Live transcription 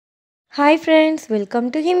Hi friends, welcome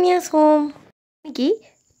to Himya's home. இன்னைக்கு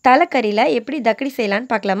தலக்கறியில் எப்படி தக்கடி செய்யலான்னு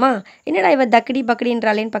பார்க்கலாமா? என்னடா இவ தக்கடி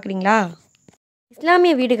பக்கடின்றாலேன்னு பார்க்குறீங்களா?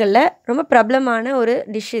 இஸ்லாமிய வீடுகளில் ரொம்ப பிரபலமான ஒரு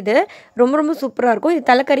டிஷ் இது. ரொம்ப சூப்பராக இருக்கும். இது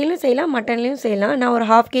தலக்கறியிலும் செய்யலாம், மட்டன்லேயும் செய்யலாம். நான் ஒரு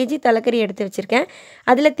 1/2 kg தலக்கறி எடுத்து வச்சுருக்கேன்.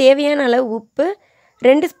 அதில் தேவையான அளவு உப்பு,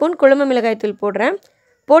 2 ஸ்பூன் குழம்பு மிளகாய் தூள் போடுறேன்.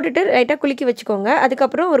 போட்டுட்டு லைட்டாக குலுக்கி வச்சுக்கோங்க.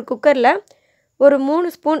 அதுக்கப்புறம் ஒரு குக்கரில் ஒரு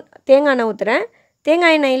 3 ஸ்பூன் தேங்காய் எண்ணெய் ஊற்றுறேன்.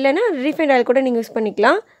 தேங்காய் எண்ணெய் இல்லைன்னா ரீஃபைண்ட் ஆயில் கூட நீங்கள் யூஸ்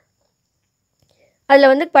பண்ணிக்கலாம். அதில்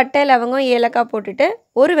வந்து பட்டை, லவங்கம், ஏலக்காய் போட்டுட்டு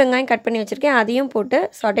ஒரு வெங்காயம் கட் பண்ணி வச்சுருக்கேன். அதையும் போட்டு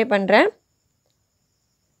சாட்டே பண்ணுறேன்.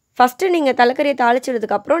 ஃபஸ்ட்டு நீங்கள் தலக்கறியை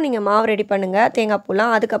தாளிச்சிடுறதுக்கப்புறம் நீங்கள் மாவு ரெடி பண்ணுங்கள், தேங்காய்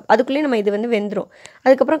பூலாம். அதுக்குள்ளேயே நம்ம இது வந்து வெந்துடும்.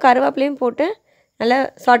 அதுக்கப்புறம் கருவேப்பிலையும் போட்டு நல்லா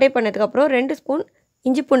சாட்டே பண்ணதுக்கப்புறம் 2 ஸ்பூன்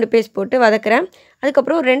இஞ்சி பூண்டு பேஸ்ட் போட்டு வதக்குறேன்.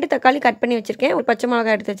 அதுக்கப்புறம் 2 தக்காளி கட் பண்ணி வச்சுருக்கேன். ஒரு பச்சை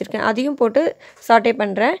மிளகாய் எடுத்து வச்சுருக்கேன். அதையும் போட்டு சாட்டே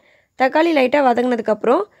பண்ணுறேன். தக்காளி லைட்டாக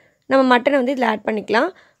வதங்கினதுக்கப்புறம் நம்ம மட்டனை வந்து இதில் ஆட்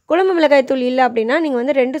பண்ணிக்கலாம். குழம்பு மிளகாய் தூள் இல்லை அப்படின்னா நீங்கள்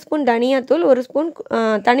வந்து 2 ஸ்பூன் தனியாத்தூள், 1 ஸ்பூன்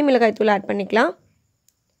தனி மிளகாய் தூள் ஆட் பண்ணிக்கலாம்.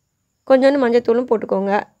 கொஞ்சோண்டு மஞ்சத்தூளும்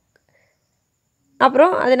போட்டுக்கோங்க.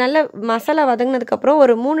 அப்புறம் அது நல்லா மசாலா வதங்கினதுக்கப்புறம்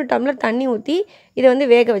ஒரு 3 டம்ளர் தண்ணி ஊற்றி இதை வந்து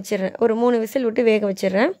வேக வச்சிடுறேன். ஒரு 3 விசில் விட்டு வேக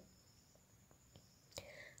வச்சிடுறேன்.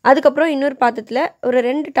 அதுக்கப்புறம் இன்னொரு பாத்திரத்தில் ஒரு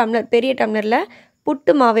 2 டம்ளர் பெரிய டம்ளரில்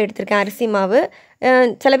புட்டு மாவு எடுத்திருக்கேன், அரிசி மாவு.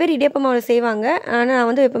 சில பேர் இடியப்ப மாவில் செய்வாங்க, ஆனால்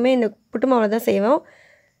நான் வந்து எப்போவுமே இந்த புட்டு மாவில் தான் செய்வோம்.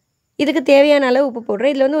 இதுக்கு தேவையான அளவு உப்பு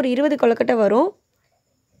போடுறேன். இதில் வந்து ஒரு 20 கொழுக்கட்டை வரும்.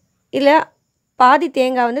 இதில் பாதி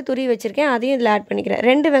தேங்காய் வந்து துருவி வச்சுருக்கேன், அதையும் இதில் ஆட் பண்ணிக்கிறேன்.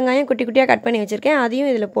 2 வெங்காயம் குட்டி குட்டியாக கட் பண்ணி வச்சுருக்கேன், அதையும்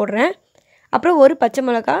இதில் போடுறேன். அப்புறம் ஒரு பச்சை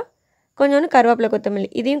மிளகா, கொஞ்சோண்டு கருவேப்பிலை, கொத்தமல்லி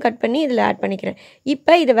இதையும் கட் பண்ணி இதில் ஆட் பண்ணிக்கிறேன்.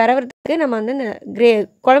 இப்போ இதை விரவுறதுக்கு நம்ம வந்து இந்த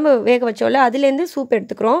குழம்பு வேக வச்சோம்ல, அதுலேருந்து சூப்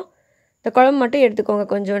எடுத்துக்கிறோம். இந்த குழம்பு மட்டும் எடுத்துக்கோங்க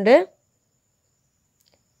கொஞ்சோண்டு.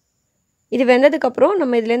 இது வெந்ததுக்கப்புறம்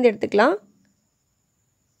நம்ம இதுலேருந்து எடுத்துக்கலாம்.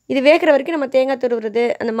 இது வேகிற வரைக்கும் நம்ம தேங்காய் துருவுறது,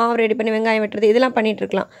 அந்த மாவு ரெடி பண்ணி வெங்காயம் வெட்டுறது இதெல்லாம்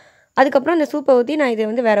பண்ணிகிட்ருக்கலாம். அதுக்கப்புறம் இந்த சூப்பை ஊற்றி நான் இதை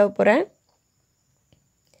வந்து விரவ போகிறேன்.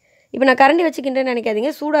 இப்போ நான் கரண்டி வச்சுக்கின்றேன்னு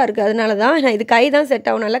நினைக்காதீங்க, சூடாக இருக்குது. அதனால தான் நான் இது கை தான் செட்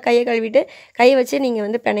ஆகும். நல்லா கையை கழுவிட்டு கையை வச்சு நீங்கள்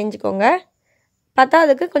வந்து பிணைஞ்சிக்கோங்க.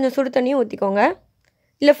 பத்தாவதுக்கு கொஞ்சம் சுடு தண்ணியும் ஊற்றிக்கோங்க.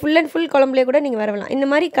 இல்லை ஃபுல் அண்ட் ஃபுல் குழம்புலேயே கூட நீங்கள் வரவலாம். இந்த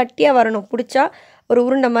மாதிரி கட்டியாக வரணும். பிடிச்சா ஒரு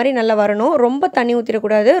உருண்டை மாதிரி நல்லா வரணும். ரொம்ப தண்ணி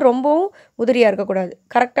ஊற்றிடக்கூடாது, ரொம்பவும் உதிரியாக இருக்கக்கூடாது.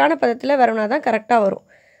 கரெக்டான பதத்தில் வரணும்னா தான் கரெக்டாக வரும்.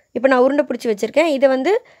 இப்போ நான் உருண்டை பிடிச்சி வச்சுருக்கேன். இதை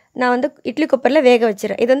வந்து நான் வந்து இட்லி குக்கரில் வேக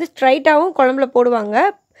வச்சிடறேன். இது வந்து ஸ்ட்ரைட்டாகவும் குழம்புல போடுவாங்க,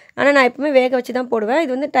 ஆனால் நான் எப்பவுமே வேக வச்சு தான் போடுவேன்.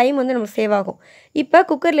 இது வந்து டைம் வந்து நமக்கு சேவ் ஆகும். இப்போ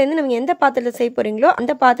குக்கர்லேருந்து நம்ம எந்த பாத்திரத்தில் செய்ய போகிறீங்களோ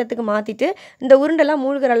அந்த பாத்திரத்துக்கு மாற்றிட்டு இந்த உருண்டெல்லாம்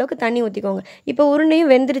மூழ்கிற அளவுக்கு தண்ணி ஊற்றிக்கோங்க. இப்போ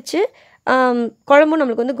உருண்டையும் வெந்துருச்சு, குழம்பும்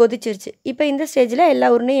நம்மளுக்கு வந்து கொதிச்சிருச்சு. இப்போ இந்த ஸ்டேஜில் எல்லா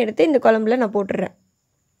உருண்டையும் எடுத்து இந்த குழம்புல நான் போட்டுடுறேன்.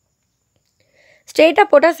 ஸ்ட்ரெயிட்டாக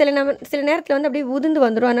போட்டால் சில நேரத்தில் வந்து அப்படியே உதிர்ந்து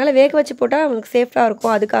வந்துடும். அதனால் வேக வச்சு போட்டால் நம்மளுக்கு சேஃபாக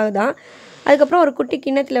இருக்கும், அதுக்காக தான். அதுக்கப்புறம் ஒரு குட்டி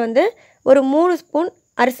கிண்ணத்தில் வந்து ஒரு 3 ஸ்பூன்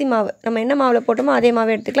அரிசி மாவு, நம்ம என்ன மாவில் போட்டோமோ அதே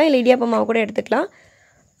மாவு எடுத்துக்கலாம், இல்லை இடியாப்ப மாவு கூட எடுத்துக்கலாம்.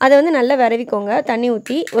 அதை வந்து நல்லா விரவிக்கோங்க. தண்ணி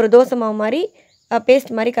ஊற்றி ஒரு தோசை மாவு மாதிரி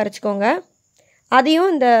பேஸ்ட் மாதிரி கரைச்சிக்கோங்க. அதையும்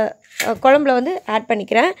இந்த குழம்புல வந்து ஆட்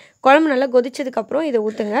பண்ணிக்கிறேன். குழம்பு நல்லா கொதிச்சதுக்கப்புறம் இதை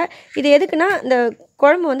ஊற்றுங்க. இது எதுக்குன்னா இந்த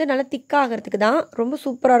குழம்பு வந்து நல்லா திக்காகிறதுக்கு தான். ரொம்ப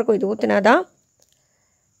சூப்பராக இருக்கும் இது ஊற்றுனா தான்.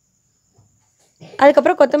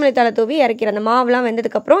 அதுக்கப்புறம் கொத்தமல்லி தழை தூவி இறக்கிறேன். அந்த மாவுலாம்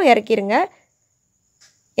வெந்ததுக்கப்புறம் இறக்கிடுங்க.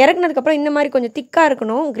 இறக்குனதுக்கப்புறம் இந்த மாதிரி கொஞ்சம் திக்காக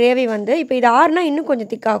இருக்கணும் கிரேவி வந்து. இப்போ இது ஆறுனா இன்னும் கொஞ்சம்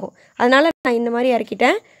திக்காகும். அதனால் நான் இந்த மாதிரி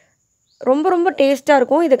இறக்கிட்டேன். ரொம்ப டேஸ்ட்டாக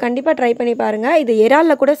இருக்கும். இதை கண்டிப்பாக ட்ரை பண்ணி பாருங்கள். இது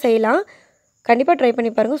இறாலில் கூட செய்யலாம். கண்டிப்பாக ட்ரை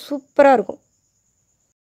பண்ணி பாருங்கள், சூப்பராக இருக்கும்.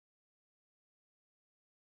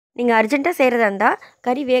 நீங்கள் அர்ஜென்ட்டாக செய்கிறதா இருந்தால்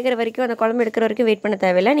கறி வேகிற வரைக்கும், அந்த குழம்பு எடுக்கிற வரைக்கும் வெயிட் பண்ண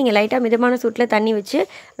தேவையில்லை. நீங்கள் லைட்டாக மிதமான சூட்டில் தண்ணி வச்சு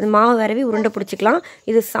அந்த மாவு விரவி உருண்டை பிடிச்சிக்கலாம்.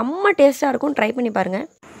 இது செம்ம டேஸ்ட்டாக இருக்கும். ட்ரை பண்ணி பாருங்கள்.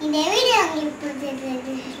 இந்த வீடியோ உங்களுக்கு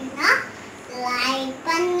பிடிச்சிருந்துச்சுன்னா லைக்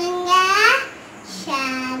பண்ணுங்க,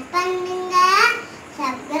 ஷேர் பண்ணுங்க,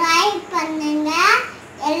 சப்ஸ்கிரைப் பண்ணுங்க.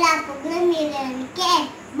 எல்லா புகழும் இறைவனுக்கே.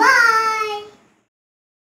 பாய்.